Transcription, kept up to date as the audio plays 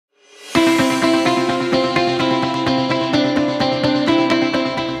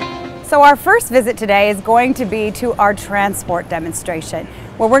So our first visit today is going to be to our transport demonstration,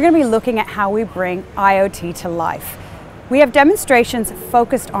 where we're going to be looking at how we bring IoT to life. We have demonstrations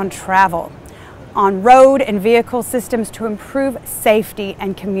focused on travel, on road and vehicle systems to improve safety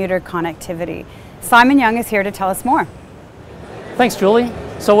and commuter connectivity. Simon Young is here to tell us more. Thanks, Julie.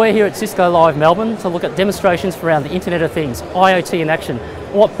 So we're here at Cisco Live Melbourne to look at demonstrations around the Internet of Things, IoT in action.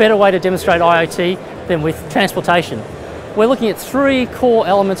 What better way to demonstrate IoT than with transportation? We're looking at three core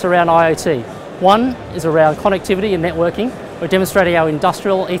elements around IoT. One is around connectivity and networking. We're demonstrating our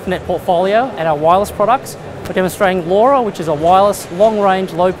industrial Ethernet portfolio and our wireless products. We're demonstrating LoRa, which is a wireless,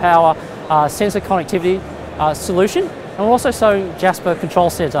 long-range, low-power sensor connectivity solution. And we're also showing Jasper Control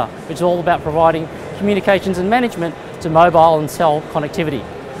Center, which is all about providing communications and management to mobile and cell connectivity.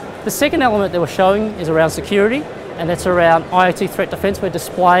 The second element that we're showing is around security, and that's around IoT threat defense. We're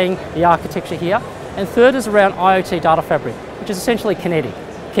displaying the architecture here. And third is around IoT data fabric, which is essentially Kinetic.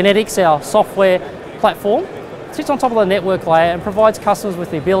 Kinetic's our software platform, sits on top of the network layer and provides customers with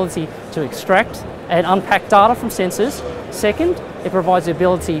the ability to extract and unpack data from sensors. Second, it provides the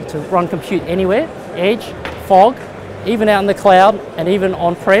ability to run compute anywhere, edge, fog, even out in the cloud and even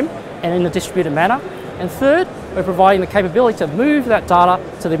on-prem and in a distributed manner. And third, we're providing the capability to move that data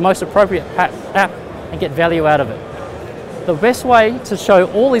to the most appropriate app and get value out of it. The best way to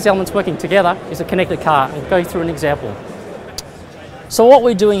show all these elements working together is a connected car. I'll go through an example. So what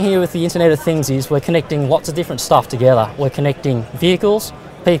we're doing here with the Internet of Things is we're connecting lots of different stuff together. We're connecting vehicles,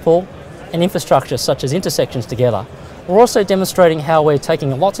 people, and infrastructure such as intersections together. We're also demonstrating how we're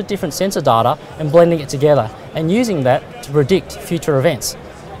taking lots of different sensor data and blending it together and using that to predict future events.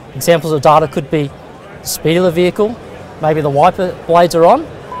 Examples of data could be the speed of the vehicle, maybe the wiper blades are on,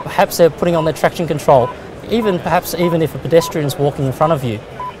 perhaps they're putting on their traction control, perhaps even if a pedestrian is walking in front of you.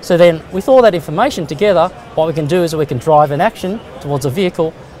 So then, with all that information together, what we can do is we can drive an action towards a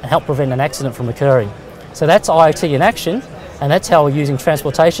vehicle and help prevent an accident from occurring. So that's IoT in action, and that's how we're using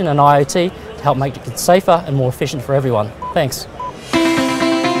transportation and IoT to help make it safer and more efficient for everyone. Thanks.